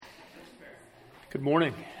Good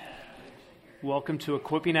morning. Welcome to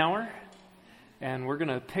Equipping Hour, and we're going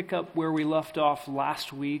to pick up where we left off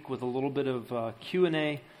last week with a little bit of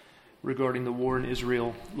Q&A regarding the war in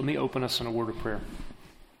Israel. Let me open us in a word of prayer.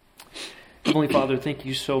 Heavenly Father, thank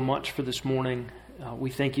you so much for this morning. We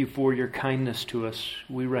thank you for your kindness to us.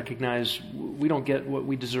 We recognize we don't get what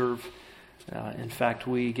we deserve. In fact,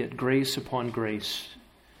 we get grace upon grace.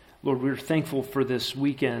 Lord, we're thankful for this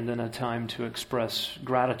weekend and a time to express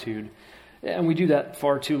gratitude. And we do that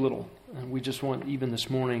far too little. And we just want, even this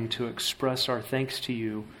morning, to express our thanks to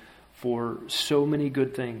you for so many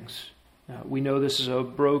good things. We know this is a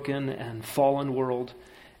broken and fallen world,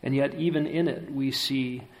 and yet even in it we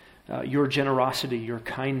see your generosity, your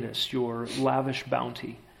kindness, your lavish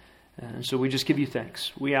bounty. And so we just give you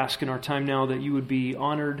thanks. We ask in our time now that you would be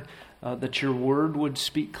honored, that your word would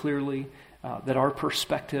speak clearly, that our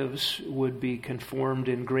perspectives would be conformed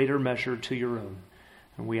in greater measure to your own.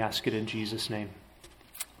 And we ask it in Jesus' name.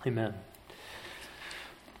 Amen.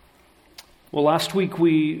 Well, last week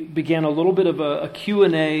we began a little bit of a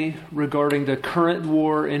Q&A regarding the current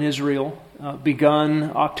war in Israel,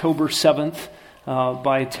 begun October 7th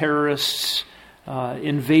by terrorists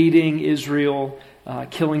invading Israel,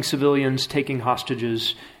 killing civilians, taking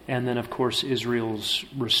hostages, and then, of course, Israel's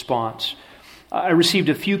response. I received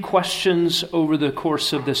a few questions over the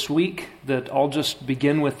course of this week that I'll just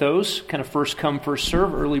begin with those. Kind of first come, first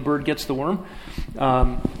serve. Early bird gets the worm.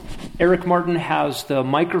 Eric Martin has the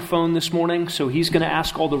microphone this morning, so he's going to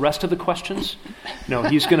ask all the rest of the questions. No,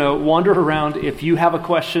 he's going to wander around. If you have a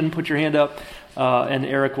question, put your hand up, and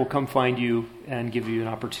Eric will come find you and give you an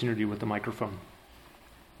opportunity with the microphone.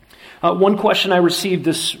 One question I received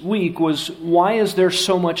this week was, why is there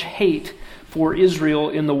so much hate for Israel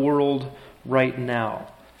in the world right now?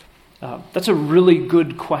 That's a really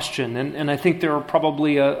good question, and I think there are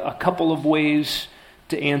probably a couple of ways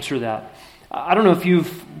to answer that. I don't know if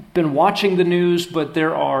you've been watching the news, but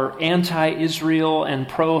there are anti-Israel and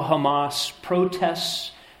pro-Hamas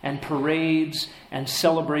protests and parades and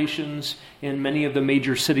celebrations in many of the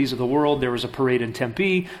major cities of the world. There was a parade in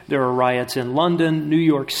Tempe. There are riots in London. New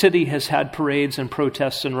York City has had parades and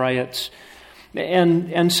protests and riots.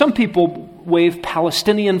 And some people wave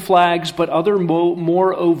Palestinian flags, but other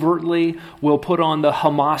more overtly will put on the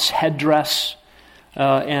Hamas headdress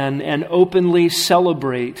and openly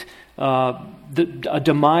celebrate a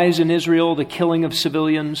demise in Israel, the killing of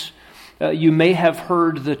civilians. You may have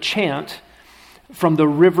heard the chant, "From the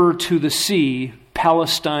river to the sea,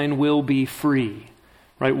 Palestine will be free."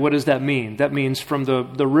 Right? What does that mean? That means from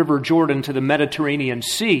the river Jordan to the Mediterranean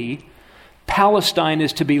Sea, Palestine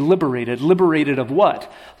is to be liberated. Liberated of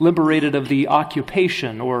what? Liberated of the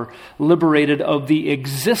occupation, or liberated of the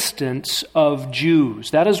existence of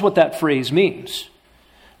Jews. That is what that phrase means.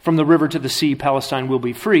 From the river to the sea, Palestine will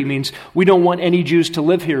be free means we don't want any Jews to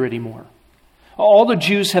live here anymore. All the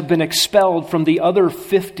Jews have been expelled from the other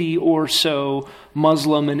 50 or so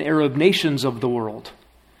Muslim and Arab nations of the world.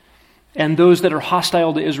 And those that are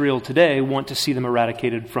hostile to Israel today want to see them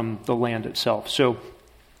eradicated from the land itself. So,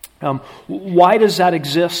 why does that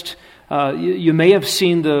exist? You may have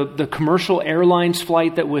seen the commercial airlines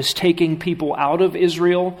flight that was taking people out of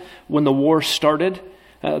Israel when the war started.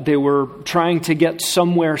 They were trying to get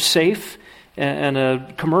somewhere safe, and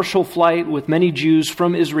a commercial flight with many Jews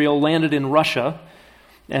from Israel landed in Russia,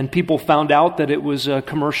 and people found out that it was a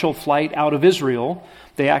commercial flight out of Israel.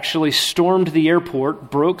 They actually stormed the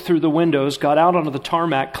airport, broke through the windows, got out onto the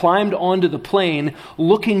tarmac, climbed onto the plane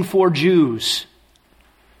looking for Jews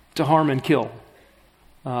to harm and kill.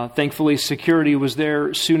 Thankfully, security was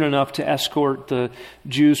there soon enough to escort the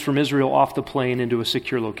Jews from Israel off the plane into a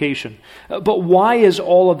secure location. But why is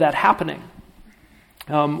all of that happening?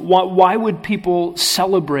 Why would people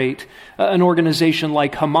celebrate an organization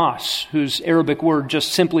like Hamas, whose Arabic word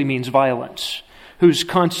just simply means violence, whose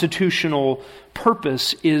constitutional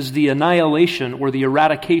purpose is the annihilation or the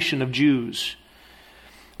eradication of Jews?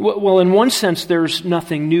 Well, in one sense, there's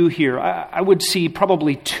nothing new here. I would see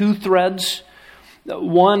probably two threads.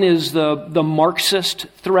 One is the Marxist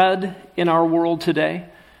thread in our world today.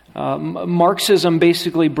 Marxism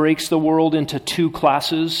basically breaks the world into two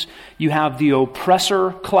classes. You have the oppressor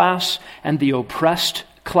class and the oppressed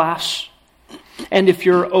class. And if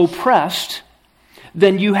you're oppressed,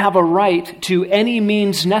 then you have a right to any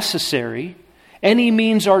means necessary. Any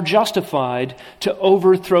means are justified to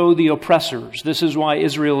overthrow the oppressors. This is why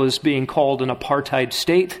Israel is being called an apartheid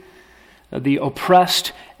state. The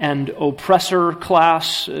oppressed and oppressor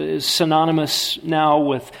class is synonymous now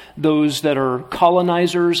with those that are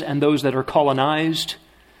colonizers and those that are colonized.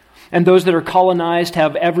 And those that are colonized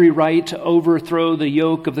have every right to overthrow the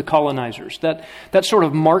yoke of the colonizers. That sort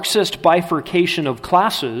of Marxist bifurcation of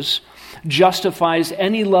classes justifies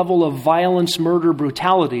any level of violence, murder,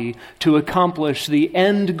 brutality to accomplish the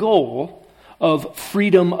end goal of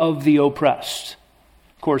freedom of the oppressed.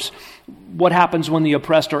 Of course, what happens when the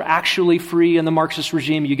oppressed are actually free in the Marxist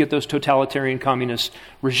regime? You get those totalitarian communist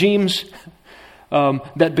regimes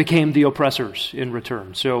that became the oppressors in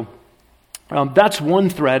return. So that's one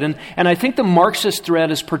thread. And I think the Marxist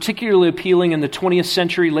thread is particularly appealing in the 20th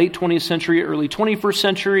century, late 20th century, early 21st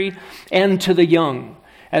century, and to the young.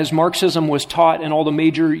 As Marxism was taught in all the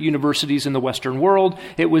major universities in the Western world,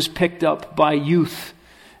 it was picked up by youth,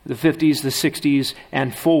 the 50s, the 60s,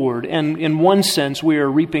 and forward. And in one sense, we are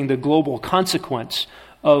reaping the global consequence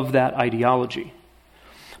of that ideology.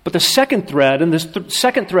 But the second thread, and this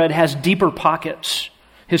second thread has deeper pockets,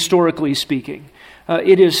 historically speaking.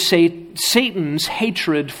 It is Satan's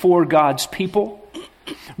hatred for God's people,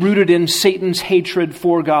 rooted in Satan's hatred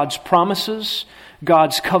for God's promises,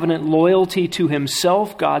 God's covenant loyalty to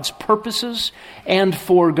himself, God's purposes, and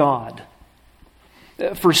for God.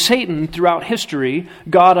 For Satan, throughout history,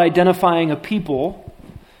 God identifying a people.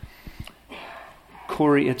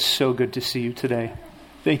 Corey, it's so good to see you today.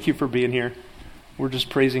 Thank you for being here. We're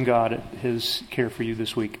just praising God at his care for you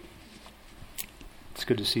this week. It's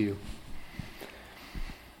good to see you.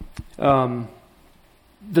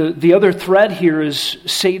 The other thread here is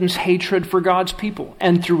Satan's hatred for God's people.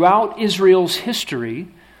 And throughout Israel's history,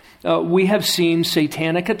 we have seen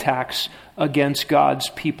satanic attacks against God's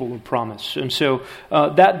people of promise. And so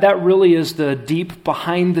that really is the deep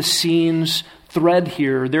behind-the-scenes thread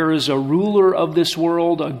here. There is a ruler of this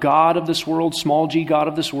world, a god of this world, small g god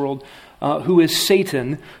of this world, who is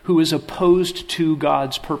Satan, who is opposed to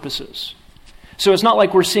God's purposes. So it's not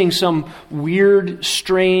like we're seeing some weird,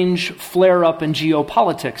 strange flare-up in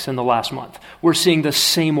geopolitics in the last month. We're seeing the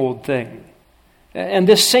same old thing. And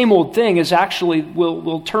this same old thing is actually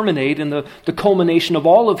will terminate in the culmination of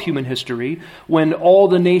all of human history when all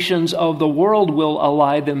the nations of the world will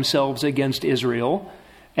ally themselves against Israel,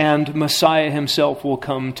 and Messiah himself will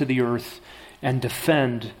come to the earth and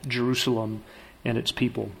defend Jerusalem and its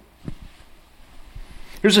people.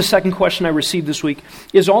 Here's a second question I received this week.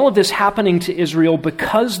 Is all of this happening to Israel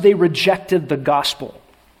because they rejected the gospel?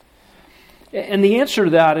 And the answer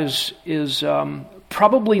to that is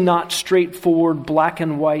probably not straightforward, black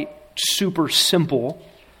and white, super simple.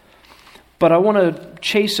 But I want to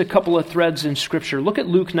chase a couple of threads in Scripture. Look at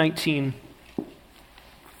Luke 19.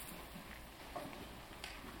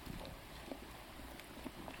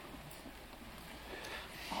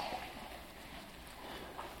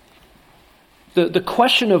 The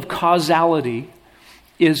question of causality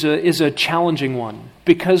is a challenging one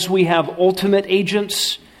because we have ultimate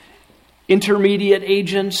agents, intermediate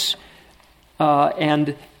agents,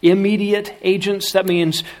 and immediate agents. That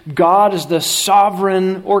means God is the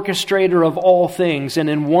sovereign orchestrator of all things, and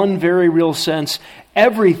in one very real sense,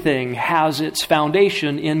 everything has its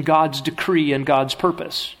foundation in God's decree and God's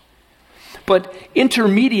purpose. But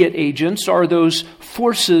intermediate agents are those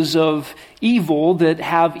forces of evil that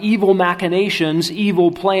have evil machinations, evil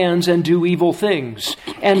plans, and do evil things.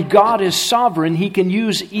 And God is sovereign. He can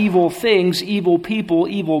use evil things, evil people,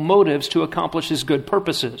 evil motives to accomplish his good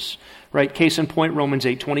purposes. Right? Case in point, Romans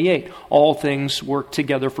 8:28. All things work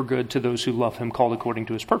together for good to those who love him, called according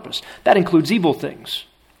to his purpose. That includes evil things.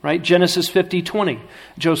 Right? Genesis 50:20.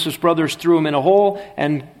 Joseph's brothers threw him in a hole,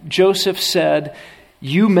 and Joseph said,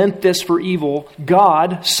 "You meant this for evil."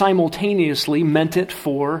 God simultaneously meant it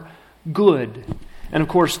for good. And of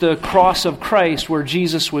course, the cross of Christ, where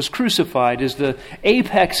Jesus was crucified, is the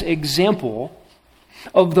apex example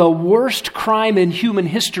of the worst crime in human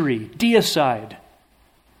history, deicide,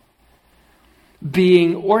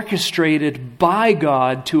 being orchestrated by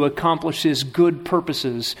God to accomplish his good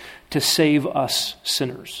purposes to save us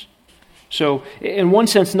sinners. So, in one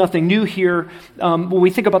sense, nothing new here. When we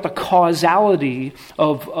think about the causality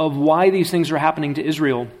of why these things are happening to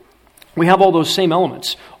Israel, we have all those same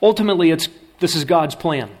elements. Ultimately, this is God's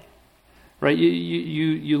plan, right?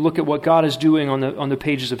 You look at what God is doing on the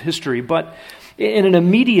pages of history, but in an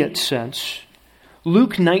immediate sense,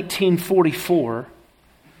 Luke 19:44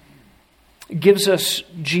 gives us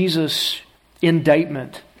Jesus'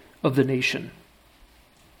 indictment of the nation.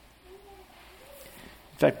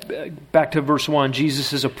 In fact, back to verse 1,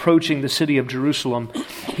 Jesus is approaching the city of Jerusalem.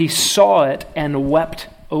 He saw it and wept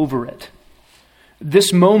over it.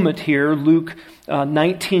 This moment here, Luke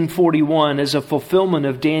 19:41, is a fulfillment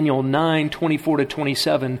of Daniel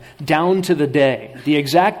 9:24-27, down to the day, the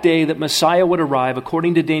exact day that Messiah would arrive,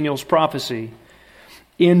 according to Daniel's prophecy.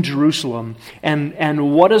 in Jerusalem.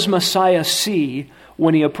 And what does Messiah see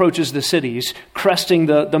when he approaches the cities, cresting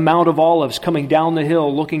the Mount of Olives, coming down the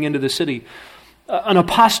hill, looking into the city? An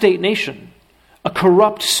apostate nation, a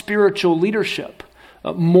corrupt spiritual leadership,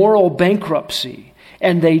 moral bankruptcy,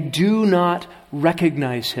 and they do not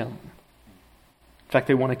recognize him. In fact,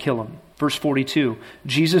 they want to kill him. Verse 42,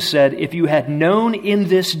 Jesus said, "If you had known in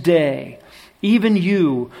this day, even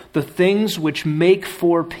you, the things which make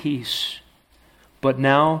for peace, but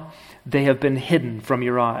now they have been hidden from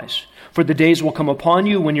your eyes. For the days will come upon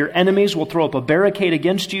you when your enemies will throw up a barricade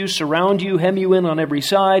against you, surround you, hem you in on every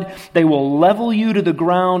side. They will level you to the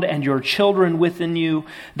ground and your children within you.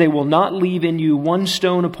 They will not leave in you one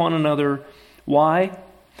stone upon another." Why?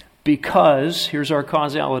 Because, here's our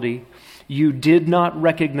causality, you did not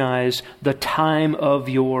recognize the time of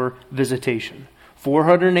your visitation.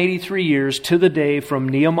 483 years to the day from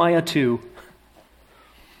Nehemiah 2,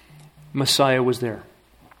 Messiah was there.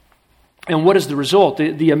 And what is the result?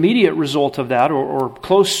 The immediate result of that, or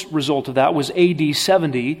close result of that, was AD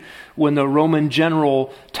 70, when the Roman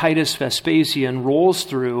general Titus Vespasian rolls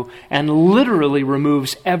through and literally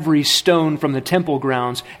removes every stone from the temple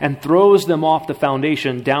grounds and throws them off the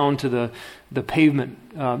foundation down to the pavement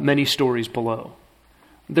many stories below.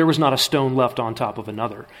 There was not a stone left on top of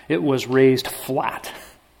another. It was raised flat.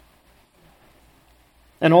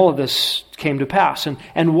 And all of this came to pass.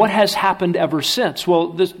 And what has happened ever since? Well,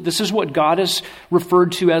 this is what God has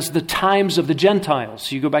referred to as the times of the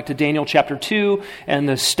Gentiles. You go back to Daniel chapter 2 and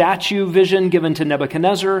the statue vision given to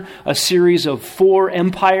Nebuchadnezzar, a series of 4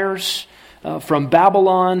 empires, from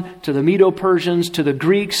Babylon to the Medo-Persians to the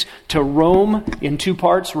Greeks to Rome in 2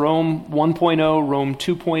 parts, Rome 1.0, Rome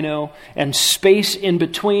 2.0, and space in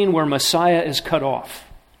between where Messiah is cut off.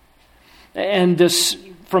 And this,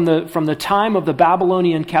 from the time of the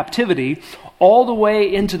Babylonian captivity all the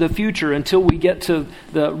way into the future until we get to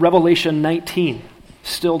the Revelation 19,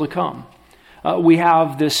 still to come, we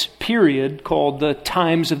have this period called the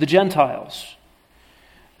times of the Gentiles.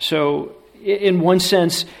 So in one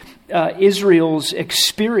sense, Israel's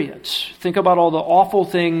experience. Think about all the awful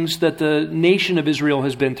things that the nation of Israel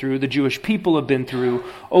has been through, the Jewish people have been through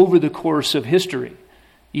over the course of history,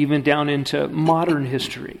 even down into modern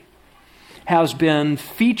history, have been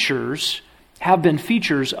features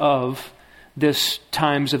of this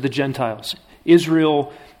times of the Gentiles.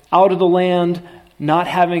 Israel out of the land, not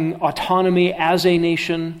having autonomy as a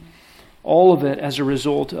nation, all of it as a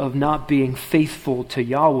result of not being faithful to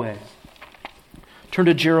Yahweh. Turn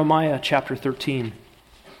to Jeremiah chapter 13.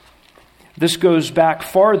 This goes back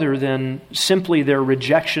farther than simply their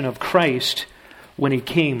rejection of Christ when he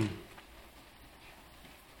came.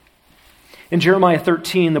 In Jeremiah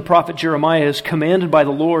 13, the prophet Jeremiah is commanded by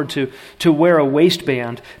the Lord to wear a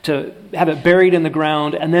waistband, to have it buried in the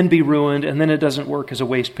ground and then be ruined, and then it doesn't work as a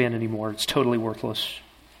waistband anymore. It's totally worthless.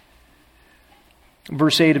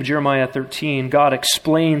 Verse 8 of Jeremiah 13, God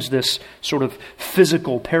explains this sort of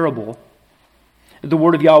physical parable. The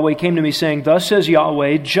word of Yahweh came to me saying, "Thus says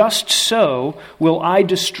Yahweh, just so will I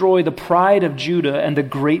destroy the pride of Judah and the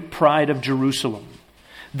great pride of Jerusalem.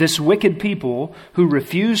 This wicked people who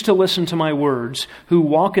refuse to listen to my words, who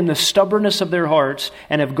walk in the stubbornness of their hearts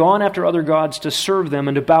and have gone after other gods to serve them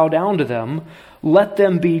and to bow down to them, let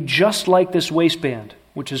them be just like this waistband,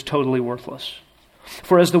 which is totally worthless.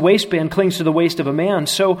 For as the waistband clings to the waist of a man,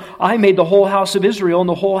 so I made the whole house of Israel and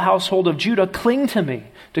the whole household of Judah cling to me,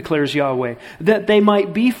 declares Yahweh, that they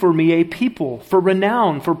might be for me a people, for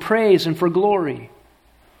renown, for praise, and for glory.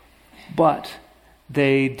 But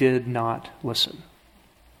they did not listen."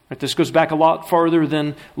 Right, this goes back a lot farther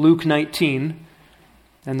than Luke 19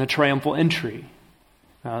 and the triumphal entry.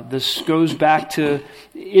 This goes back to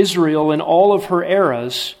Israel in all of her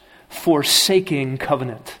eras forsaking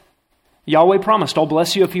covenant. Yahweh promised, "I'll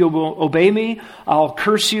bless you if you obey me. I'll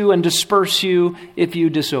curse you and disperse you if you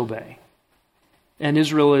disobey." And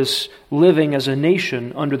Israel is living as a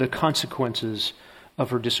nation under the consequences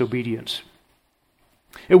of her disobedience.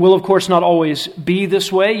 It will, of course, not always be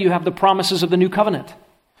this way. You have the promises of the new covenant.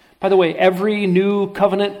 By the way, every new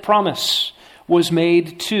covenant promise was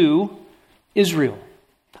made to Israel.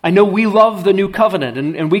 I know we love the new covenant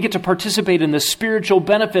and we get to participate in the spiritual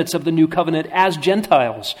benefits of the new covenant as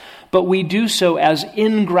Gentiles, but we do so as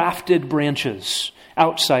engrafted branches,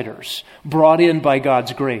 outsiders, brought in by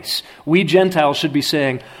God's grace. We Gentiles should be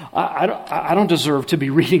saying, I don't deserve to be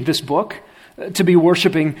reading this book, to be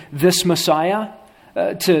worshiping this Messiah,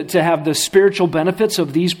 to have the spiritual benefits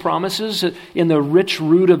of these promises in the rich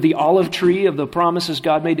root of the olive tree of the promises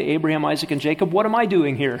God made to Abraham, Isaac, and Jacob. What am I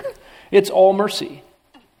doing here? It's all mercy.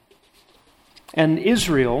 And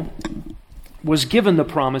Israel was given the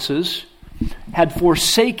promises had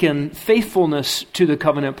forsaken faithfulness to the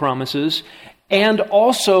covenant promises and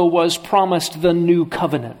also was promised the new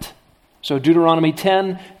covenant. So Deuteronomy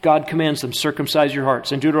 10, God commands them, circumcise your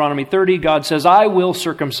hearts. In Deuteronomy 30, God says, I will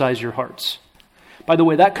circumcise your hearts. By the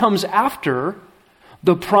way, that comes after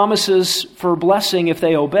the promises for blessing if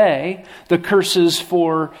they obey, the curses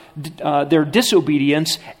for their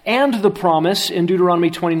disobedience, and the promise in Deuteronomy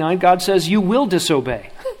 29, God says, you will disobey.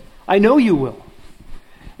 I know you will.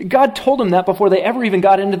 God told them that before they ever even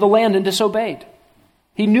got into the land and disobeyed.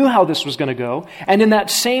 He knew how this was going to go. And in that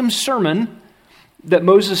same sermon that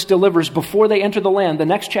Moses delivers before they enter the land, the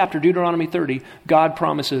next chapter, Deuteronomy 30, God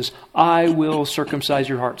promises, I will circumcise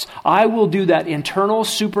your hearts. I will do that internal,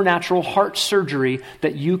 supernatural heart surgery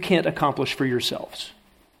that you can't accomplish for yourselves.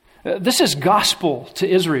 This is gospel to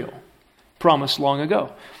Israel, promised long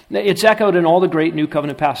ago. It's echoed in all the great New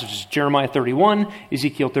Covenant passages, Jeremiah 31,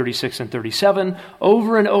 Ezekiel 36 and 37.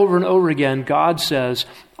 Over and over and over again, God says,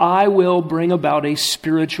 I will bring about a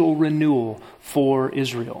spiritual renewal for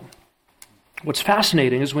Israel. What's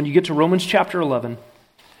fascinating is when you get to Romans chapter 11,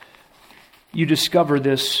 you discover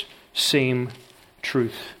this same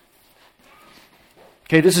truth.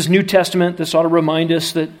 Okay, this is New Testament. This ought to remind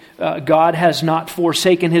us that God has not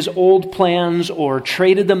forsaken his old plans or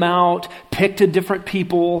traded them out, picked a different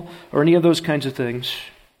people, or any of those kinds of things.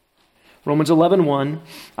 Romans 11:1,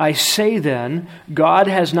 I say then, God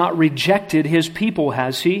has not rejected his people,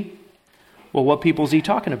 has he? Well, what people is he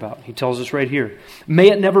talking about? He tells us right here. May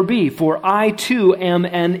it never be, for I too am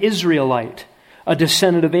an Israelite, a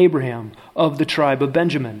descendant of Abraham, of the tribe of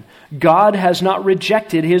Benjamin. God has not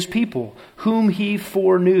rejected his people, whom he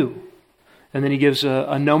foreknew. And then he gives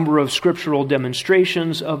a number of scriptural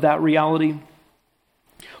demonstrations of that reality.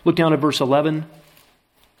 Look down at verse 11.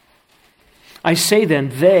 I say then,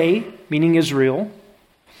 they, meaning Israel,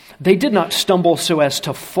 they did not stumble so as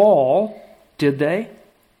to fall, did they?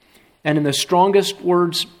 And in the strongest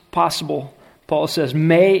words possible, Paul says,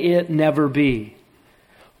 may it never be.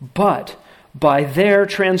 But by their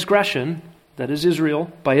transgression, that is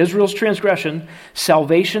Israel, by Israel's transgression,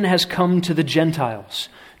 salvation has come to the Gentiles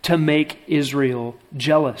to make Israel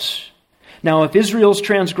jealous. Now, if Israel's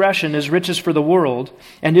transgression is riches for the world,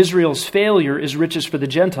 and Israel's failure is riches for the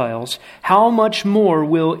Gentiles, how much more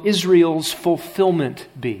will Israel's fulfillment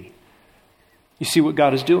be? You see what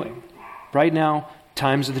God is doing. Right now,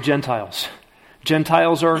 times of the Gentiles.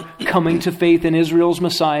 Gentiles are coming to faith in Israel's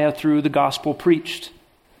Messiah through the gospel preached.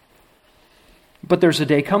 But there's a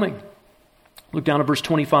day coming. Look down at verse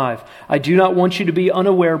 25. I do not want you to be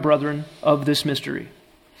unaware, brethren, of this mystery.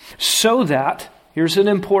 So that, here's an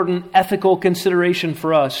important ethical consideration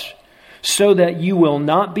for us, so that you will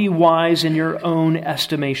not be wise in your own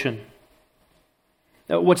estimation.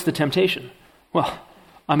 What's the temptation? Well,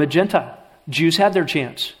 I'm a Gentile. Jews had their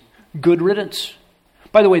chance. Good riddance.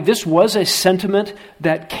 By the way, this was a sentiment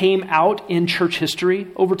that came out in church history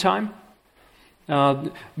over time.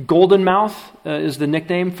 Golden Mouth is the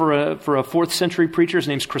nickname for a 4th century preacher. His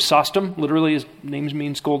name's Chrysostom. Literally, his name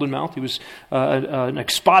means golden mouth. He was an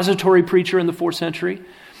expository preacher in the 4th century.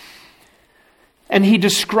 And he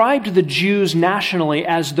described the Jews nationally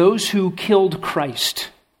as those who killed Christ.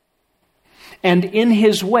 And in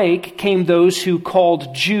his wake came those who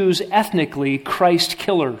called Jews ethnically Christ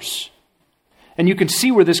killers. And you can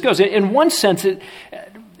see where this goes. In one sense,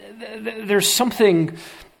 there's something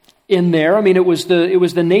in there. I mean, it was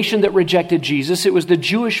the nation that rejected Jesus. It was the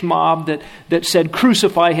Jewish mob that said,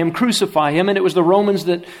 crucify him, and it was the Romans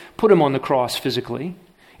that put him on the cross physically.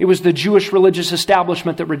 It was the Jewish religious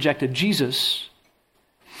establishment that rejected Jesus.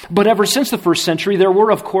 But ever since the 1st century, there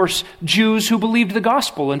were, of course, Jews who believed the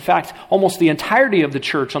gospel. In fact, almost the entirety of the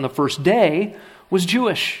church on the first day was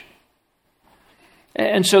Jewish.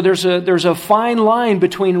 And so there's a fine line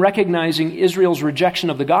between recognizing Israel's rejection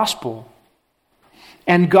of the gospel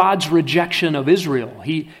and God's rejection of Israel.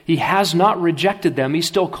 He has not rejected them. He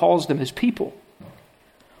still calls them his people.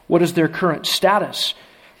 What is their current status?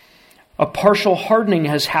 A partial hardening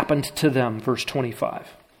has happened to them, verse 25.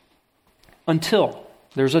 Until,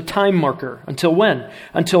 there's a time marker. Until when?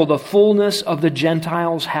 Until the fullness of the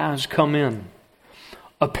Gentiles has come in.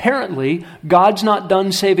 Apparently, God's not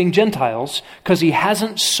done saving Gentiles because he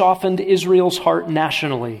hasn't softened Israel's heart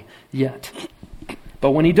nationally yet.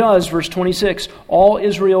 But when he does, verse 26, all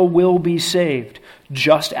Israel will be saved,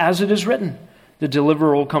 just as it is written. The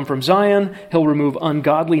deliverer will come from Zion. He'll remove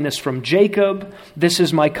ungodliness from Jacob. This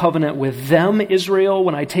is my covenant with them, Israel,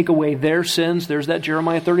 when I take away their sins. There's that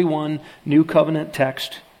Jeremiah 31 new covenant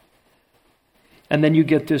text. And then you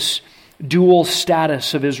get this dual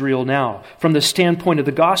status of Israel now. From the standpoint of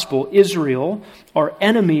the gospel, Israel are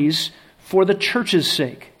enemies for the church's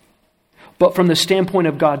sake. But from the standpoint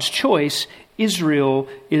of God's choice, Israel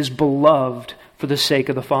is beloved for the sake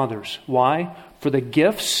of the fathers. Why? For the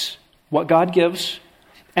gifts, what God gives,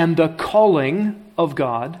 and the calling of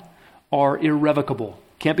God are irrevocable.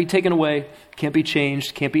 Can't be taken away, can't be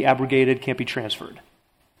changed, can't be abrogated, can't be transferred.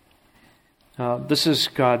 This is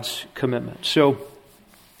God's commitment. So,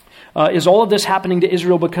 is all of this happening to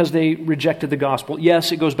Israel because they rejected the gospel?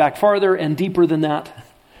 Yes, it goes back farther and deeper than that.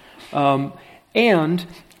 And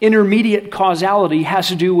intermediate causality has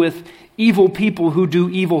to do with evil people who do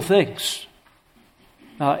evil things.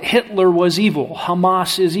 Hitler was evil.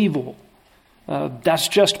 Hamas is evil. That's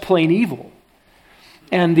just plain evil.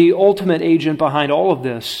 And the ultimate agent behind all of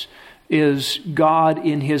this is God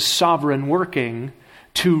in his sovereign working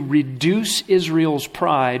to reduce Israel's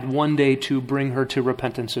pride one day to bring her to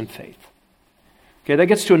repentance and faith. Okay, that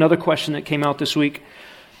gets to another question that came out this week.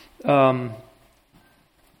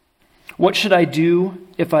 What should I do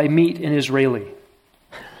if I meet an Israeli?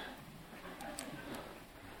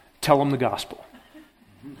 Tell them the gospel.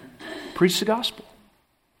 Preach the gospel.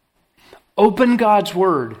 Open God's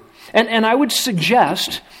word. And I would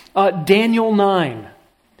suggest Daniel 9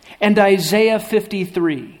 and Isaiah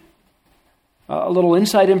 53. A little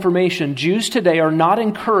inside information. Jews today are not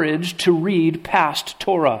encouraged to read past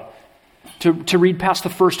Torah, to read past the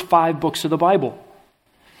first 5 books of the Bible.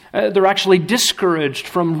 They're actually discouraged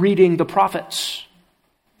from reading the prophets.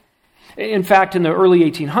 In fact, in the early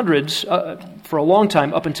 1800s, for a long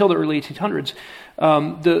time, up until the early 1800s,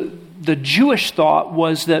 the Jewish thought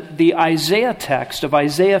was that the Isaiah text of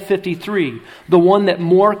Isaiah 53, the one that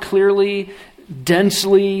more clearly,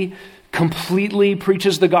 densely, completely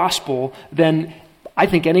preaches the gospel than I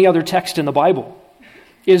think any other text in the Bible,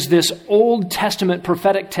 is this Old Testament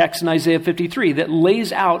prophetic text in Isaiah 53 that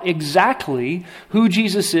lays out exactly who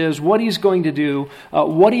Jesus is, what he's going to do,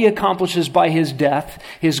 what he accomplishes by his death,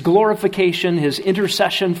 his glorification, his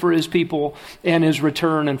intercession for his people, and his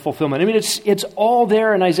return and fulfillment. I mean, it's all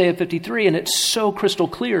there in Isaiah 53, and it's so crystal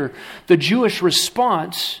clear. The Jewish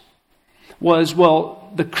response was,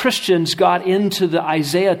 well, the Christians got into the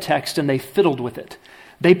Isaiah text and they fiddled with it.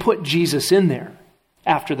 They put Jesus in there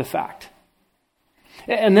after the fact.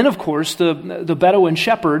 And then, of course, the Bedouin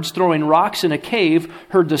shepherds throwing rocks in a cave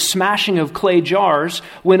heard the smashing of clay jars,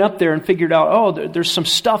 went up there and figured out, oh, there's some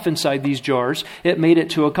stuff inside these jars. It made it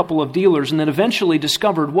to a couple of dealers and then eventually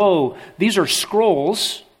discovered, whoa, these are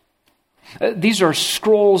scrolls. These are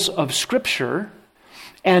scrolls of Scripture,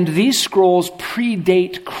 and these scrolls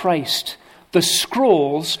predate Christ. The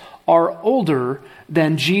scrolls are older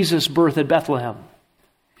than Jesus' birth at Bethlehem.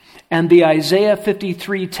 And the Isaiah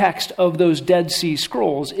 53 text of those Dead Sea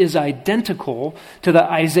Scrolls is identical to the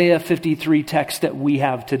Isaiah 53 text that we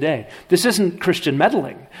have today. This isn't Christian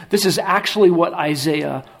meddling. This is actually what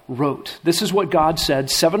Isaiah wrote. This is what God said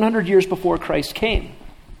 700 years before Christ came,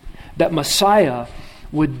 that Messiah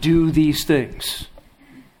would do these things,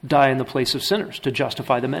 die in the place of sinners to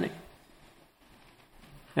justify the many.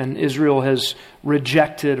 And Israel has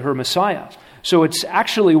rejected her Messiah. So it's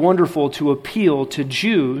actually wonderful to appeal to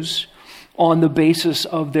Jews on the basis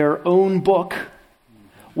of their own book,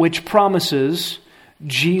 which promises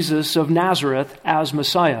Jesus of Nazareth as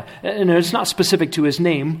Messiah. And it's not specific to his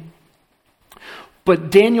name.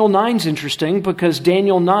 But Daniel 9 is interesting because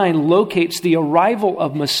Daniel 9 locates the arrival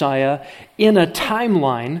of Messiah in a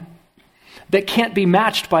timeline that can't be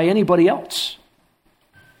matched by anybody else.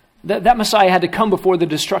 That Messiah had to come before the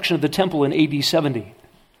destruction of the temple in AD 70.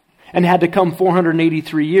 And had to come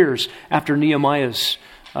 483 years after Nehemiah's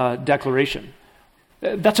declaration.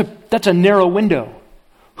 That's a narrow window.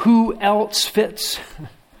 Who else fits?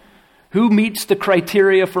 Who meets the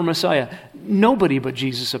criteria for Messiah? Nobody but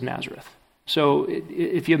Jesus of Nazareth. So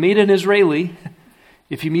if you meet an Israeli,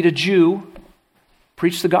 if you meet a Jew,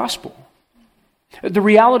 preach the gospel. The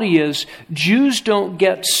reality is, Jews don't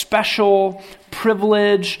get special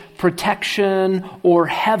privilege, protection, or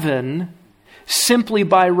heaven simply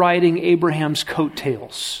by riding Abraham's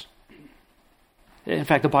coattails. In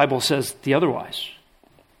fact, the Bible says the otherwise.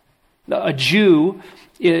 A Jew,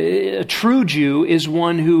 a true Jew, is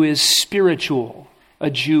one who is spiritual, a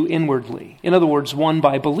Jew inwardly. In other words, one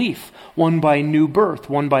by belief, one by new birth,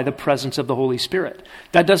 one by the presence of the Holy Spirit.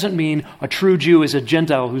 That doesn't mean a true Jew is a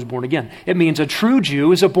Gentile who's born again. It means a true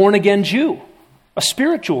Jew is a born-again Jew, a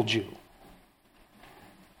spiritual Jew.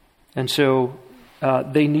 And so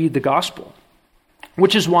they need the gospel.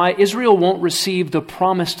 Which is why Israel won't receive the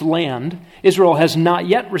promised land. Israel has not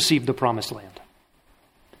yet received the promised land.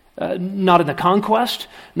 Not in the conquest,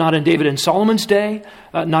 not in David and Solomon's day,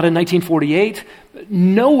 not in 1948.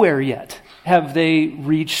 Nowhere yet have they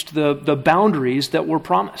reached the boundaries that were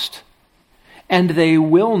promised. And they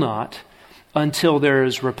will not until there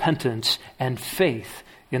is repentance and faith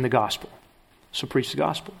in the gospel. So preach the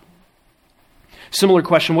gospel. Similar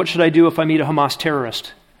question, what should I do if I meet a Hamas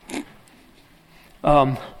terrorist?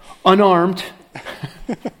 Unarmed.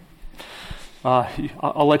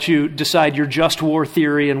 I'll let you decide your just war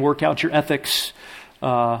theory and work out your ethics,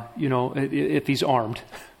 if he's armed.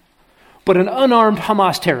 But an unarmed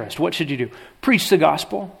Hamas terrorist, what should you do? Preach the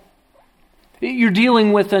gospel. You're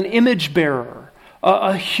dealing with an image bearer,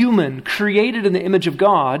 a human created in the image of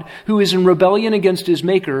God who is in rebellion against his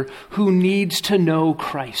maker, who needs to know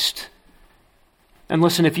Christ. And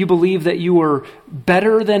listen, if you believe that you are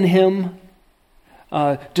better than him,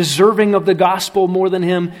 deserving of the gospel more than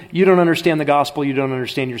him, you don't understand the gospel, you don't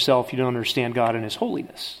understand yourself, you don't understand God and his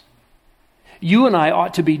holiness. You and I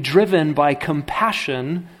ought to be driven by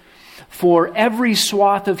compassion for every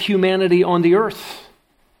swath of humanity on the earth.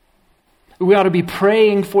 We ought to be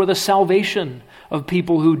praying for the salvation of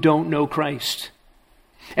people who don't know Christ.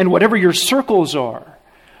 And whatever your circles are,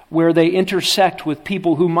 where they intersect with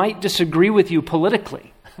people who might disagree with you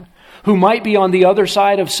politically, who might be on the other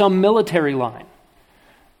side of some military line,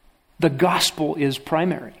 the gospel is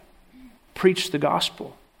primary. Preach the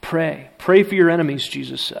gospel. Pray. Pray for your enemies,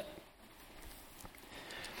 Jesus said.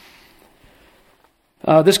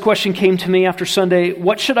 This question came to me after Sunday.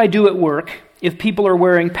 What should I do at work if people are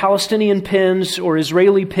wearing Palestinian pins or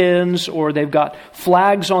Israeli pins, or they've got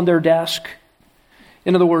flags on their desk?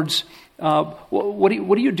 In other words, what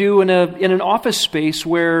do you do in an office space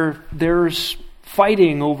where there's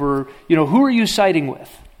fighting over, who are you siding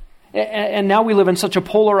with? And now we live in such a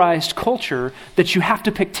polarized culture that you have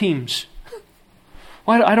to pick teams.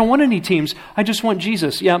 Well, I don't want any teams. I just want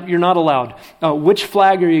Jesus. Yeah, you're not allowed. Which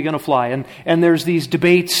flag are you going to fly? And there's these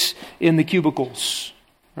debates in the cubicles,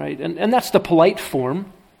 right? And that's the polite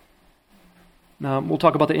form. We'll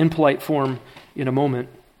talk about the impolite form in a moment.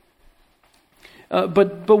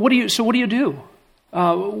 But what do you do?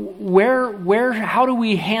 How do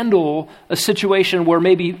we handle a situation where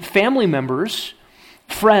maybe family members,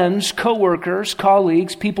 friends, coworkers,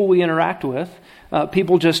 colleagues, people we interact with,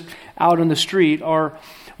 people just out on the street are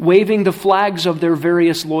waving the flags of their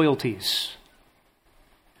various loyalties?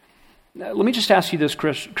 Let me just ask you this,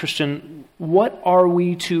 Christian. What are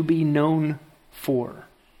we to be known for?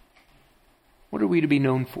 What are we to be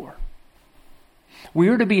known for? We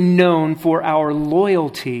are to be known for our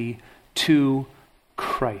loyalty to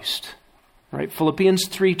Christ. Right? Philippians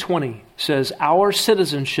 3:20 says, our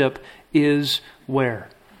citizenship is where?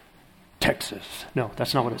 Texas. No,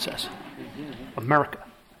 that's not what it says. America.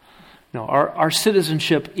 No, our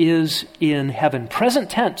citizenship is in heaven. Present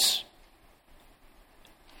tense.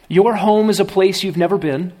 Your home is a place you've never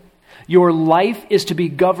been. Your life is to be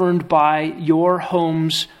governed by your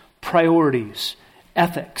home's priorities,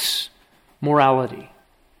 ethics, morality,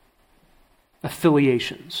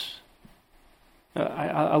 affiliations.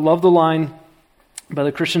 I love the line by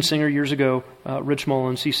the Christian singer years ago, Rich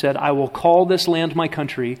Mullins. He said, I will call this land my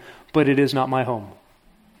country, but it is not my home.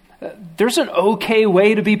 There's an okay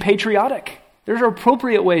way to be patriotic. There's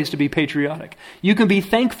appropriate ways to be patriotic. You can be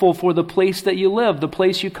thankful for the place that you live, the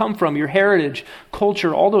place you come from, your heritage,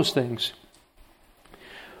 culture, all those things.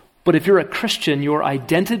 But if you're a Christian, your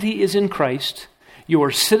identity is in Christ,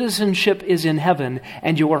 your citizenship is in heaven,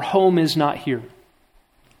 and your home is not here.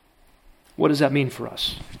 What does that mean for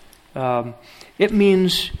us? It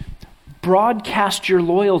means broadcast your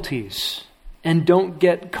loyalties and don't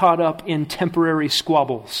get caught up in temporary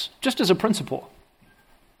squabbles, just as a principle.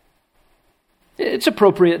 It's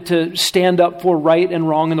appropriate to stand up for right and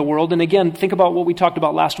wrong in the world. And again, think about what we talked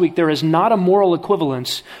about last week. There is not a moral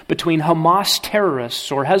equivalence between Hamas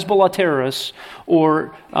terrorists or Hezbollah terrorists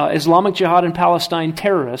or Islamic Jihad in Palestine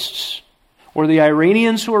terrorists or the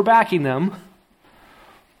Iranians who are backing them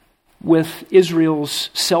with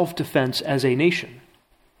Israel's self-defense as a nation.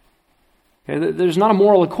 Okay, there's not a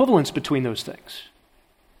moral equivalence between those things.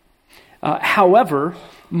 However,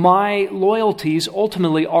 my loyalties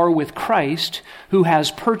ultimately are with Christ, who has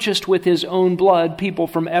purchased with his own blood people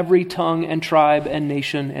from every tongue and tribe and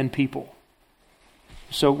nation and people.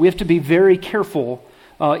 So we have to be very careful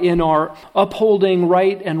in our upholding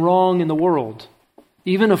right and wrong in the world.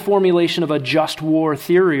 Even a formulation of a just war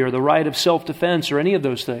theory or the right of self-defense or any of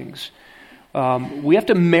those things. We have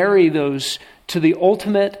to marry those to the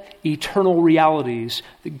ultimate eternal realities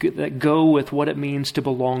that go with what it means to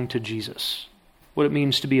belong to Jesus, what it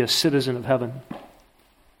means to be a citizen of heaven.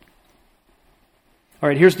 All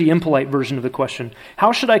right, here's the impolite version of the question.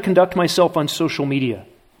 How should I conduct myself on social media?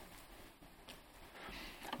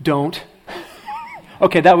 Don't.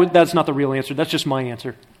 Okay, that's not the real answer. That's just my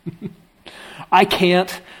answer. I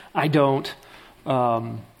can't. I don't.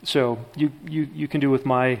 So you can do with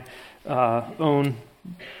my own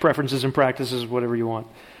preferences and practices whatever you want.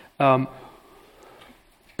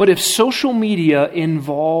 But if social media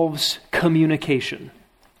involves communication,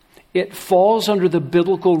 it falls under the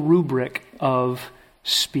biblical rubric of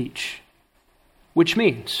speech, which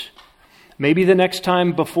means maybe the next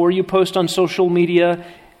time before you post on social media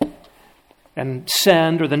and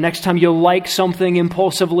send, or the next time you like something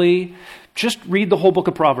impulsively, just read the whole book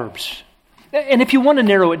of Proverbs. And if you want to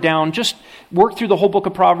narrow it down, just work through the whole book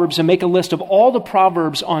of Proverbs and make a list of all the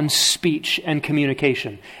Proverbs on speech and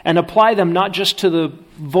communication, and apply them not just to the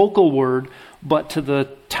vocal word, but to the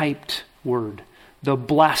typed word, the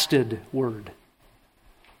blasted word.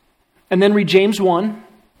 And then read James 1,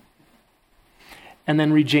 and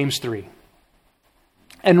then read James 3.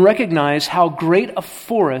 And recognize how great a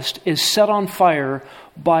forest is set on fire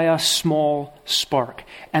by a small spark.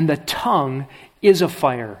 And the tongue is a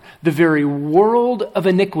fire, the very world of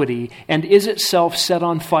iniquity, and is itself set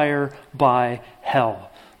on fire by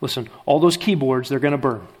hell. Listen, all those keyboards, they're going to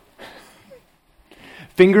burn.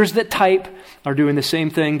 Fingers that type are doing the same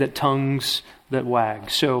thing that tongues that wag.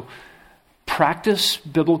 So practice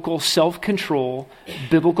biblical self-control,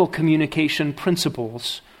 biblical communication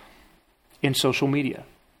principles in social media.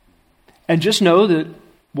 And just know that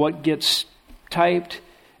what gets typed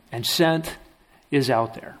and sent is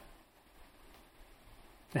out there.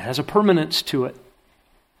 It has a permanence to it.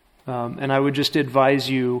 And I would just advise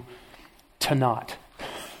you to not.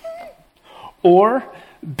 Or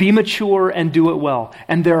be mature and do it well.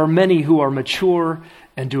 And there are many who are mature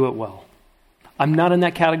and do it well. I'm not in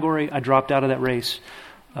that category. I dropped out of that race.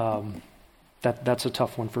 That's a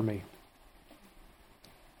tough one for me.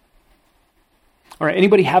 All right,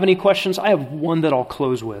 anybody have any questions? I have one that I'll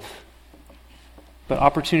close with. But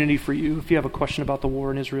opportunity for you if you have a question about the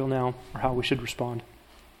war in Israel now or how we should respond.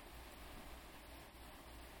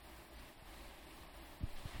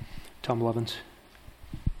 Tom Levins.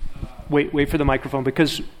 Wait for the microphone,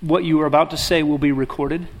 because what you are about to say will be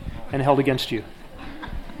recorded and held against you.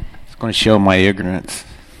 It's going to show my ignorance.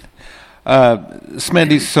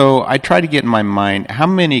 Smitty, so I try to get in my mind, how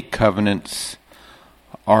many covenants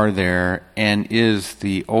are there, and is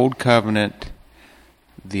the old covenant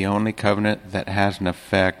the only covenant that has an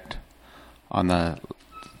effect on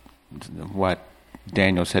what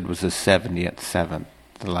Daniel said was the 70th, 7th,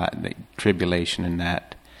 the tribulation in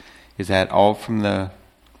that? Is that all from the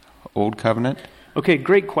Old Covenant? Okay,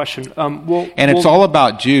 great question. It's all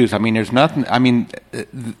about Jews. I mean, there's nothing. I mean,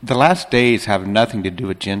 the last days have nothing to do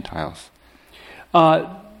with Gentiles.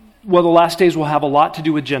 Well, the last days will have a lot to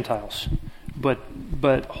do with Gentiles, but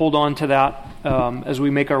hold on to that as we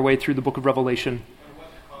make our way through the book of Revelation.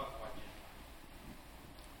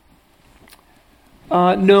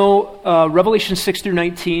 Revelation 6 through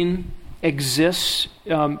 19 exists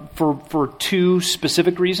for two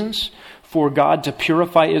specific reasons: for God to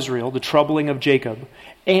purify Israel, the troubling of Jacob,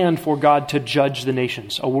 and for God to judge the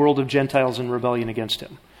nations, a world of Gentiles in rebellion against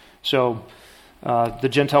him. So the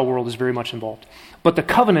Gentile world is very much involved. But the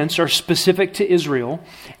covenants are specific to Israel,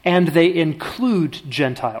 and they include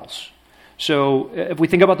Gentiles. So if we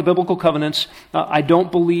think about the biblical covenants, I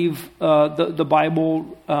don't believe the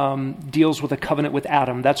Bible deals with a covenant with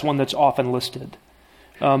Adam. That's one that's often listed.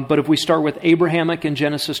 But if we start with Abrahamic in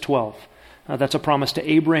Genesis 12, that's a promise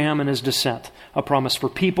to Abraham and his descent, a promise for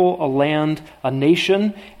people, a land, a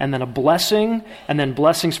nation, and then a blessing, and then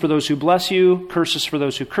blessings for those who bless you, curses for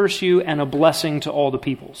those who curse you, and a blessing to all the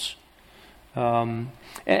peoples. And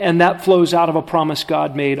that flows out of a promise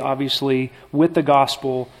God made, obviously, with the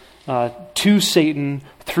gospel to Satan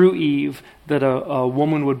through Eve, that a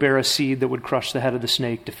woman would bear a seed that would crush the head of the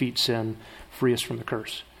snake, defeat sin, free us from the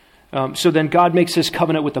curse. So then God makes his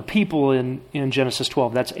covenant with the people in Genesis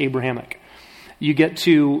 12. That's Abrahamic. You get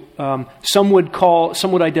to, some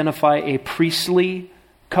would identify a priestly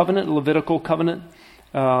covenant, a Levitical covenant.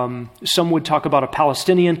 Some would talk about a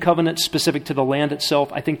Palestinian covenant specific to the land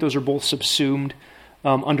itself. I think those are both subsumed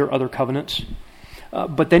under other covenants.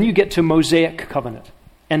 But then you get to Mosaic covenant.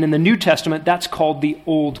 And in the New Testament, that's called the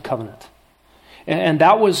Old Covenant. And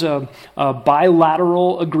that was a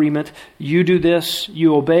bilateral agreement. You do this,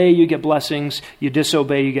 you obey, you get blessings. You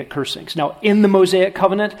disobey, you get cursings. Now, in the Mosaic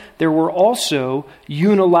covenant, there were also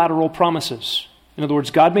unilateral promises. In other words,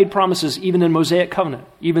 God made promises even in Mosaic covenant,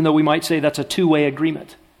 even though we might say that's a two-way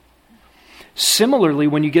agreement. Similarly,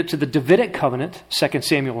 when you get to the Davidic covenant, 2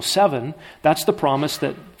 Samuel 7, that's the promise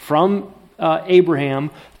that from Abraham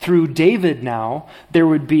through David now, there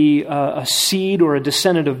would be a seed or a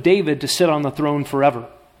descendant of David to sit on the throne forever.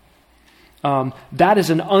 That is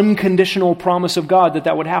an unconditional promise of God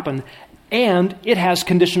that would happen, and it has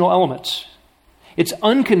conditional elements. It's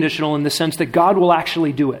unconditional in the sense that God will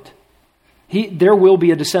actually do it. There will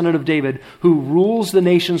be a descendant of David who rules the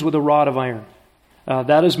nations with a rod of iron.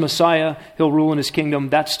 That is Messiah. He'll rule in his kingdom.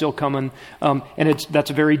 That's still coming. And that's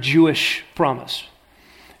a very Jewish promise.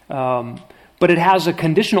 But it has a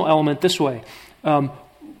conditional element this way.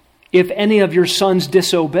 If any of your sons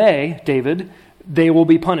disobey David, they will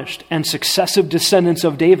be punished. And successive descendants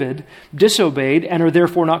of David disobeyed and are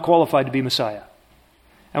therefore not qualified to be Messiah.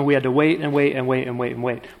 And we had to wait and wait and wait and wait and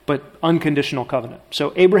wait. But unconditional covenant.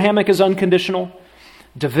 So Abrahamic is unconditional.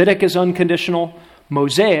 Davidic is unconditional.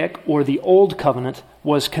 Mosaic, or the Old Covenant,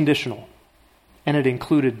 was conditional. And it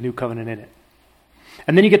included New Covenant in it.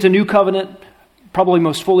 And then you get to New Covenant, probably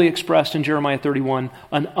most fully expressed in Jeremiah 31,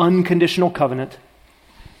 an unconditional covenant,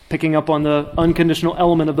 picking up on the unconditional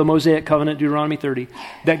element of the Mosaic covenant, Deuteronomy 30,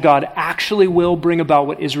 that God actually will bring about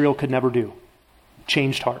what Israel could never do,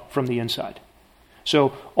 changed heart from the inside.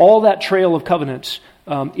 So all that trail of covenants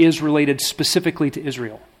is related specifically to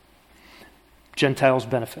Israel. Gentiles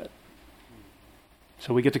benefit.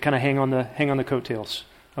 So we get to kind of hang on the coattails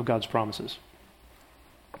of God's promises.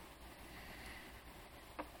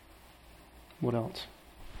 What else?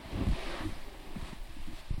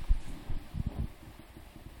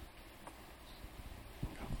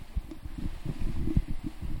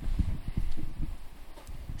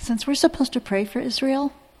 Since we're supposed to pray for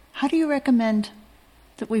Israel, how do you recommend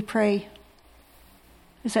that we pray?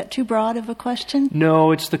 Is that too broad of a question?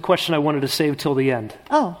 No, it's the question I wanted to save till the end.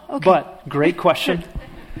 Oh, okay. But, great question.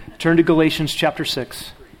 Turn to Galatians chapter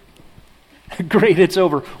 6. Great, it's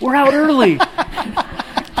over. We're out early.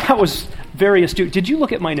 That was very astute. Did you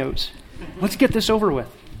look at my notes? Let's get this over with.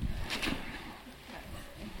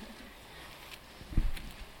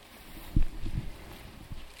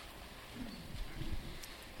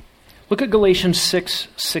 Look at Galatians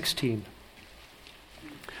 6:16.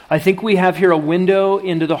 I think we have here a window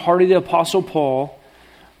into the heart of the Apostle Paul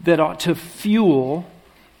that ought to fuel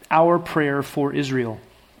our prayer for Israel.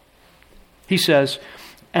 He says,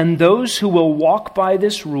 "And those who will walk by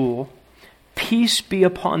this rule, peace be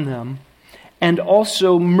upon them, and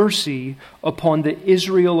also mercy upon the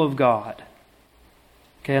Israel of God."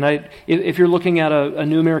 Okay, and if you're looking at a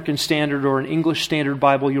New American Standard or an English Standard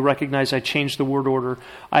Bible, you recognize I changed the word order.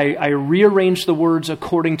 I rearranged the words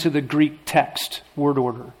according to the Greek text word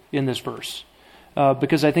order in this verse.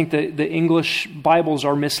 Because I think the English Bibles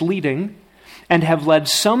are misleading and have led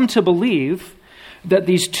some to believe that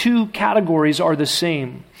these two categories are the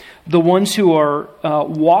same. The ones who are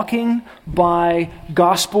walking by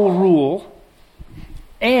gospel rule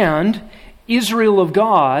and Israel of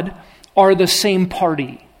God are the same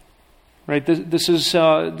party, right? This is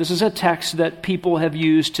a text that people have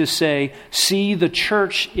used to say, see, the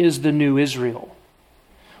church is the new Israel.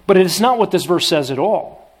 But it's not what this verse says at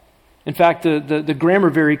all. In fact, the grammar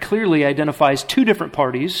very clearly identifies two different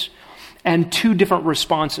parties and two different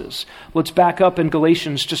responses. Let's back up in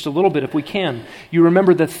Galatians just a little bit if we can. You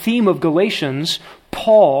remember the theme of Galatians,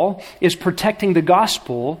 Paul is protecting the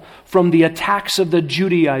gospel from the attacks of the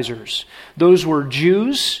Judaizers. Those were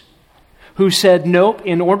Jews who said, nope,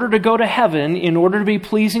 in order to go to heaven, in order to be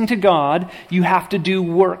pleasing to God, you have to do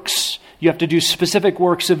works. You have to do specific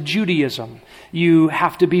works of Judaism. You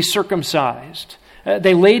have to be circumcised.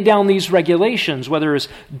 They laid down these regulations, whether it's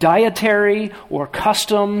dietary or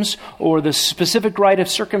customs or the specific rite of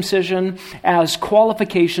circumcision, as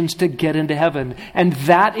qualifications to get into heaven. And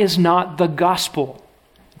that is not the gospel.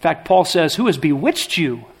 In fact, Paul says, who has bewitched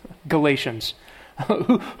you, Galatians?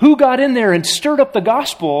 Who got in there and stirred up the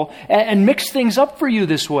gospel and mixed things up for you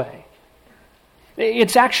this way?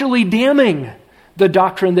 It's actually damning the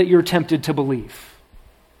doctrine that you're tempted to believe.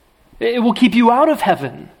 It will keep you out of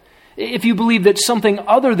heaven if you believe that something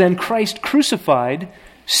other than Christ crucified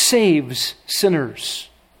saves sinners.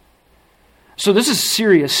 So this is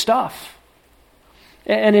serious stuff.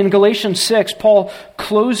 And in Galatians 6, Paul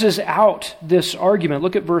closes out this argument.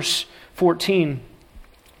 Look at verse 14.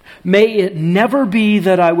 May it never be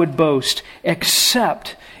that I would boast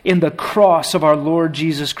except in the cross of our Lord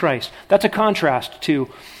Jesus Christ. That's a contrast to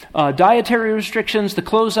dietary restrictions, the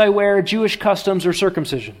clothes I wear, Jewish customs, or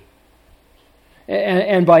circumcision.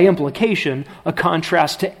 And by implication, a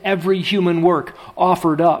contrast to every human work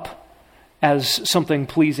offered up as something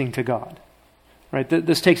pleasing to God. Right?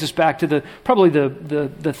 This takes us back to probably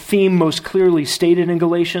the theme most clearly stated in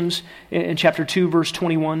Galatians in chapter 2, verse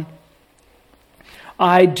 21.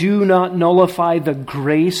 I do not nullify the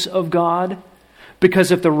grace of God, because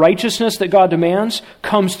if the righteousness that God demands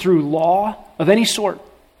comes through law of any sort,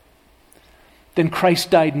 then Christ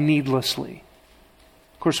died needlessly.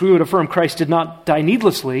 course, we would affirm Christ did not die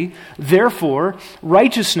needlessly. Therefore,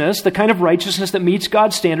 righteousness, the kind of righteousness that meets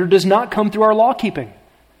God's standard, does not come through our law keeping.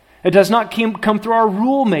 It does not come through our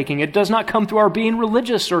rule making. It does not come through our being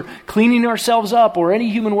religious or cleaning ourselves up or any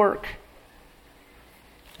human work.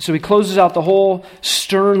 So he closes out the whole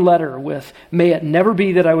stern letter with, "May it never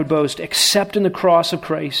be that I would boast except in the cross of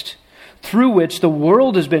Christ, through which the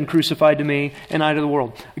world has been crucified to me and I to the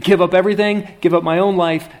world." Give up everything, give up my own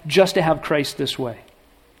life just to have Christ this way.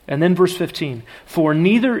 And then verse 15, "For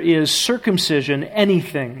neither is circumcision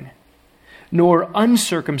anything, nor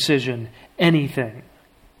uncircumcision anything,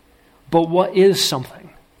 but what is something?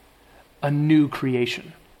 A new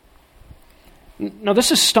creation." Now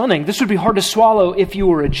this is stunning. This would be hard to swallow if you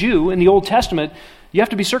were a Jew. In the Old Testament, you have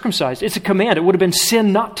to be circumcised. It's a command. It would have been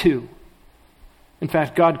sin not to. In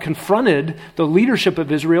fact, God confronted the leadership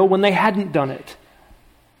of Israel when they hadn't done it.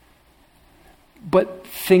 But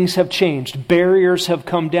things have changed. Barriers have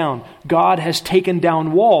come down. God has taken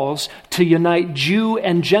down walls to unite Jew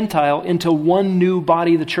and Gentile into one new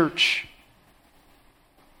body, the church.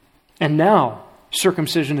 And now,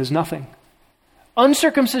 circumcision is nothing.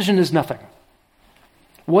 Uncircumcision is nothing.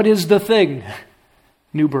 What is the thing?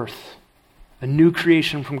 New birth. A new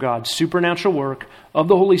creation from God. Supernatural work of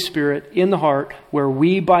the Holy Spirit in the heart, where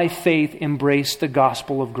we by faith embrace the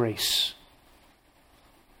gospel of grace.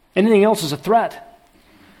 Anything else is a threat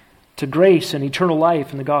to grace and eternal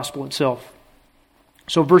life in the gospel itself.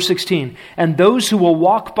 So verse 16, "And those who will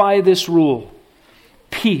walk by this rule,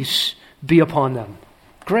 peace be upon them."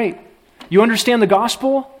 Great. You understand the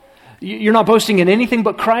gospel? You're not boasting in anything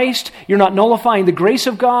but Christ. You're not nullifying the grace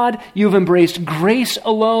of God. You've embraced grace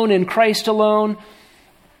alone in Christ alone.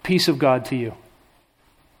 Peace of God to you.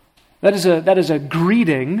 That is a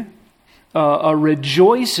greeting, a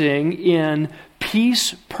rejoicing in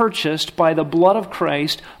peace purchased by the blood of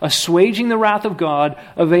Christ, assuaging the wrath of God,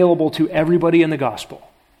 available to everybody in the gospel.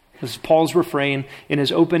 This is Paul's refrain in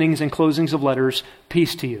his openings and closings of letters: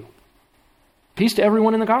 peace to you. Peace to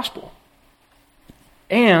everyone in the gospel.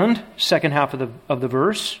 And, second half of the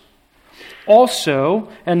verse, also,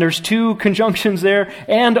 and there's two conjunctions there,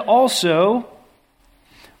 and also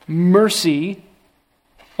mercy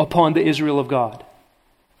upon the Israel of God.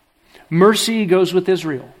 Mercy goes with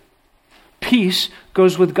Israel. Peace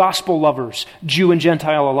goes with gospel lovers, Jew and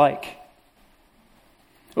Gentile alike.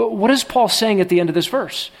 What is Paul saying at the end of this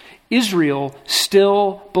verse? Israel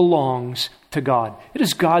still belongs to God. It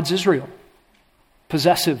is God's Israel.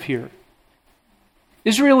 Possessive here.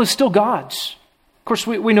 Israel is still God's. Of course,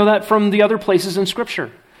 we know that from the other places in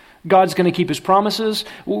Scripture. God's going to keep his promises.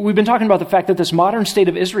 We've been talking about the fact that this modern state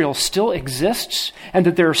of Israel still exists and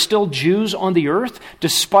that there are still Jews on the earth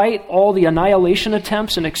despite all the annihilation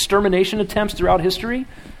attempts and extermination attempts throughout history.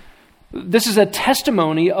 This is a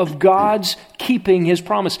testimony of God's keeping his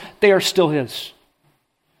promise. They are still his.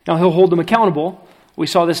 Now, he'll hold them accountable. We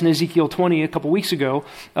saw this in Ezekiel 20 a couple weeks ago.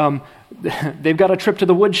 They've got a trip to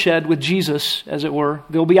the woodshed with Jesus, as it were.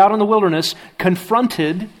 They'll be out in the wilderness,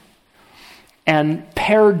 confronted and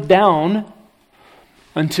pared down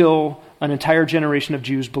until an entire generation of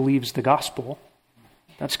Jews believes the gospel.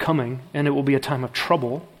 That's coming, and it will be a time of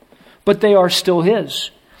trouble. But they are still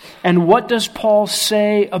his. And what does Paul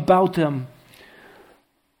say about them?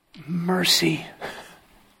 Mercy.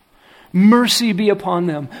 Mercy be upon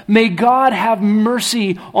them. May God have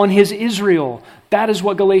mercy on his Israel. That is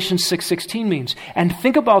what Galatians 6:16 means. And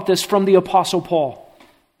think about this from the Apostle Paul.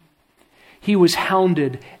 He was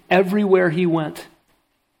hounded everywhere he went,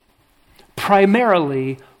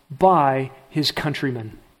 primarily by his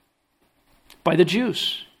countrymen, by the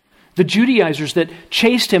Jews, the Judaizers that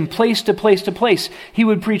chased him place to place to place. He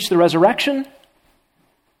would preach the resurrection.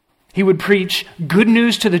 He would preach good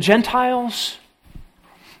news to the Gentiles.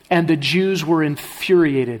 And the Jews were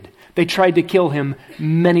infuriated. They tried to kill him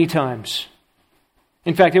many times.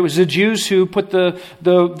 In fact, it was the Jews who put the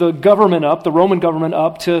government up, the Roman government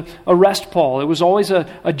up, to arrest Paul. It was always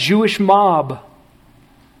a Jewish mob.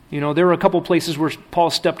 You know, there were a couple places where Paul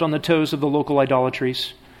stepped on the toes of the local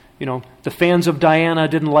idolatries. You know, the fans of Diana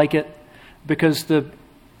didn't like it because the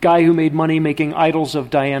guy who made money making idols of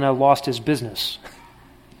Diana lost his business.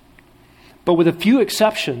 But with a few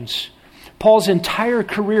exceptions, Paul's entire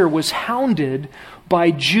career was hounded by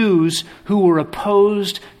Jews who were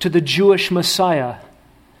opposed to the Jewish Messiah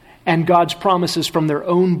and God's promises from their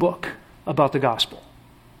own book about the gospel.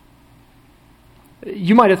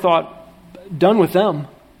 You might have thought, done with them.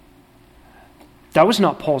 That was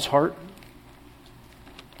not Paul's heart.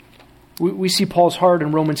 We see Paul's heart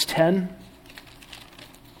in Romans 10.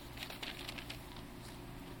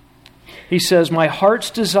 He says, my heart's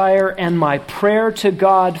desire and my prayer to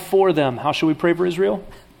God for them. How should we pray for Israel?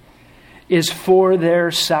 Is for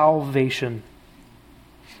their salvation.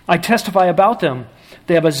 I testify about them.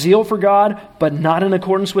 They have a zeal for God, but not in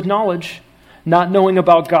accordance with knowledge, not knowing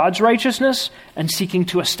about God's righteousness and seeking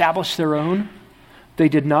to establish their own. They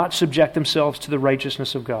did not subject themselves to the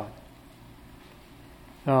righteousness of God.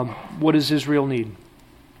 What does Israel need?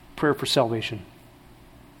 Prayer for salvation.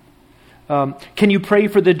 Can you pray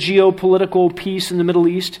for the geopolitical peace in the Middle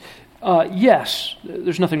East? Yes,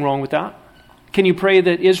 there's nothing wrong with that. Can you pray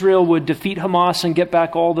that Israel would defeat Hamas and get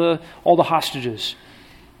back all the hostages?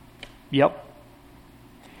 Yep.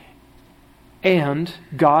 And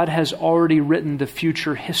God has already written the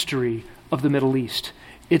future history of the Middle East.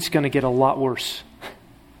 It's going to get a lot worse.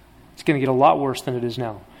 It's going to get a lot worse than it is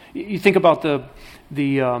now. You think about the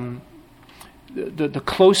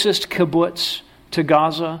closest kibbutz to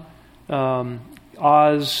Gaza,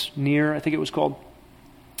 Oz, Nir, I think it was called,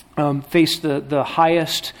 faced the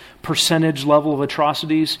highest percentage level of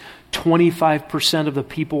atrocities. 25% of the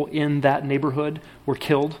people in that neighborhood were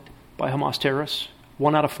killed by Hamas terrorists.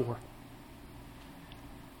 1 out of 4.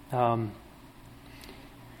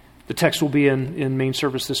 The text will be in main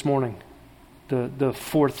service this morning. The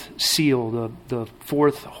fourth seal, the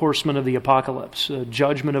fourth horseman of the apocalypse,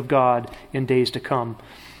 judgment of God in days to come,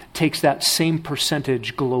 takes that same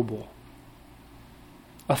percentage global.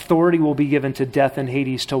 Authority will be given to death and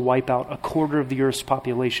Hades to wipe out 1/4 of the earth's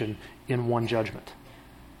population in one judgment.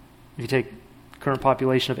 If you take current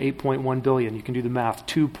population of 8.1 billion, you can do the math,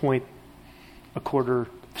 2.25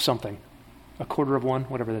 something, 1/4 of one,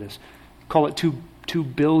 whatever that is. Call it 2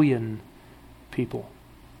 billion people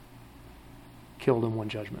killed in one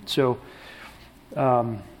judgment. So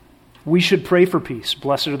we should pray for peace.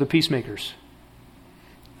 Blessed are the peacemakers.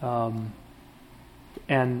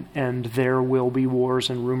 And there will be wars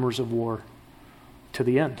and rumors of war to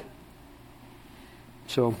the end.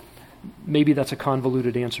 So maybe that's a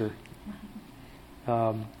convoluted answer.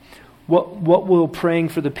 What will praying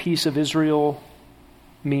for the peace of Israel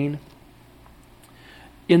mean?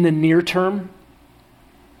 In the near term,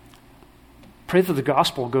 pray that the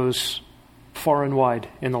gospel goes far and wide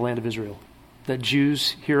in the land of Israel, that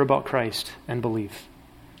Jews hear about Christ and believe,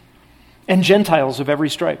 and Gentiles of every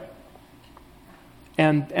stripe.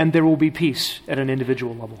 And there will be peace at an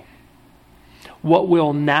individual level. What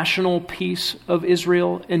will national peace of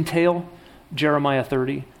Israel entail? Jeremiah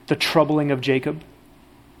 30, the troubling of Jacob.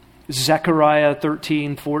 Zechariah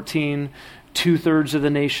 13, 14, 2/3 of the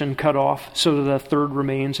nation cut off so that a third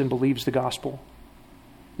remains and believes the gospel.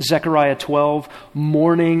 Zechariah 12,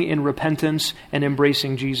 mourning in repentance and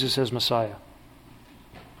embracing Jesus as Messiah.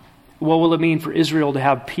 What will it mean for Israel to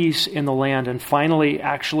have peace in the land and finally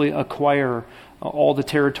actually acquire all the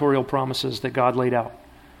territorial promises that God laid out?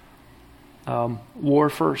 War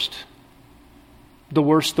first, the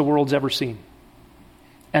worst the world's ever seen.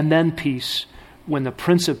 And then peace when the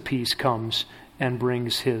Prince of Peace comes and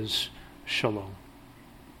brings his shalom.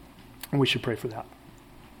 And we should pray for that.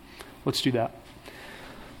 Let's do that.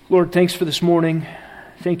 Lord, thanks for this morning.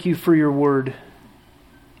 Thank you for your word.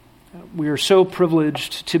 We are so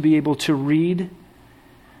privileged to be able to read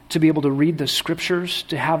the scriptures,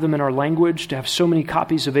 to have them in our language, to have so many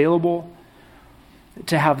copies available,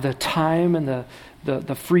 to have the time and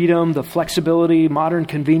the freedom, the flexibility, modern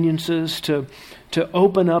conveniences to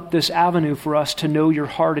open up this avenue for us to know your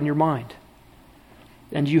heart and your mind.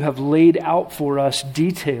 And you have laid out for us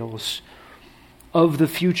details of the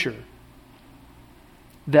future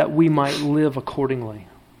that we might live accordingly.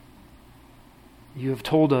 You have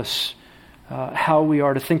told us how we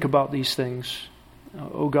are to think about these things.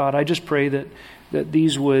 Oh God, I just pray that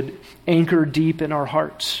these would anchor deep in our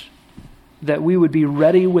hearts, that we would be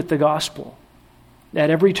ready with the gospel at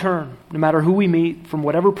every turn, no matter who we meet, from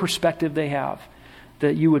whatever perspective they have,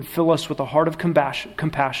 that you would fill us with a heart of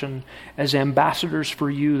compassion as ambassadors for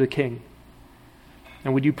you, the King.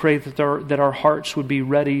 And would you pray that our hearts would be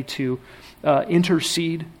ready to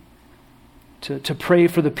intercede, to pray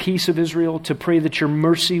for the peace of Israel, to pray that your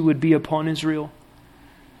mercy would be upon Israel.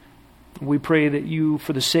 We pray that you,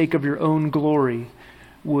 for the sake of your own glory,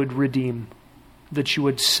 would redeem, that you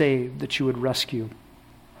would save, that you would rescue.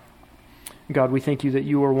 God, we thank you that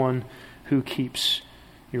you are one who keeps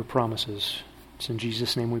your promises. It's in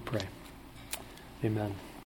Jesus' name we pray. Amen.